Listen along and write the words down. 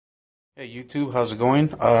Hey YouTube, how's it going?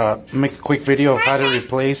 Make a quick video of how to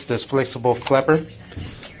replace this flexible flapper.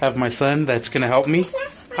 Have my son that's gonna help me.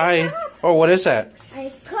 Hi. Oh, what is that?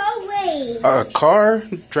 A kooky. A car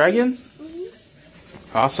dragon?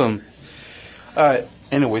 Awesome.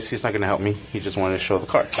 Anyways, he's not gonna help me. He just wanted to show the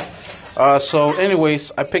car. So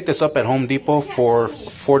anyways, I picked this up at Home Depot for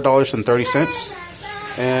 $4.30,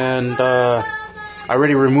 and I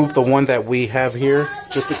already removed the one that we have here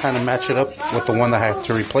just to kind of match it up with the one that I have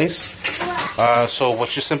to replace. So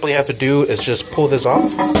what you simply have to do is just pull this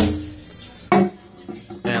off.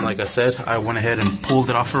 And like I said, I went ahead and pulled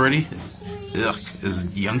it off already. Ugh, it's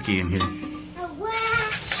yunky in here.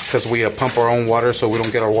 It's because we pump our own water, so we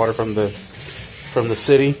don't get our water from the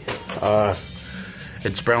city.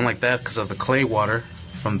 It's brown like that because of the clay water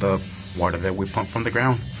from the water that we pump from the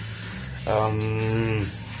ground.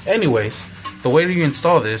 Anyways, the way that you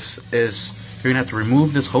install this is you're gonna have to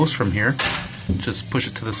remove this hose from here. Just push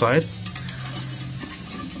it to the side.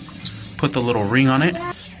 Put the little ring on it.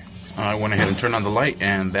 I went ahead and turned on the light,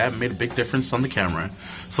 and that made a big difference on the camera.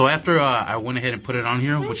 So after I went ahead and put it on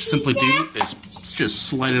here, what you simply do is just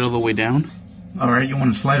slide it all the way down. Alright, you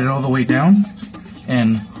want to slide it all the way down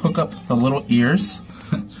and hook up the little ears.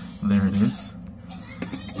 There it is.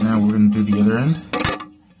 Now we're going to do the other end.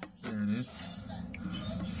 There it is.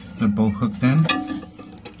 They're both hooked in.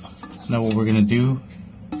 Now what we're going to do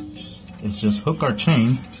is just hook our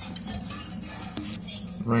chain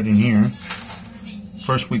right in here.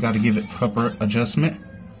 First we got to give it proper adjustment,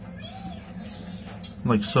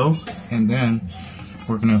 like so, and then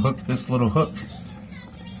we're going to hook this little hook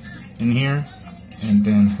in here and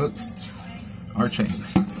then hook our chain.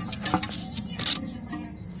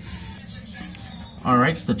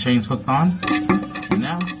 Alright, the chain's hooked on, and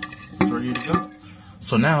now it's ready to go.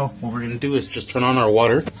 So now what we're going to do is just turn on our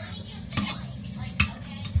water.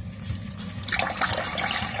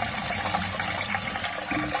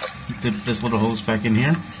 Dip this little hose back in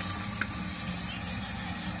here,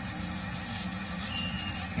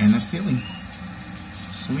 and that's sealing.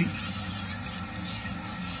 Sweet.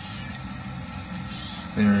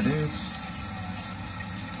 There it is.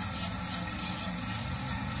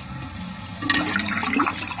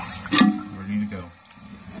 Ready to go.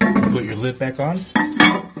 Put your lid back on,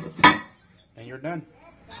 and you're done.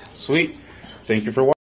 Sweet. Thank you for watching.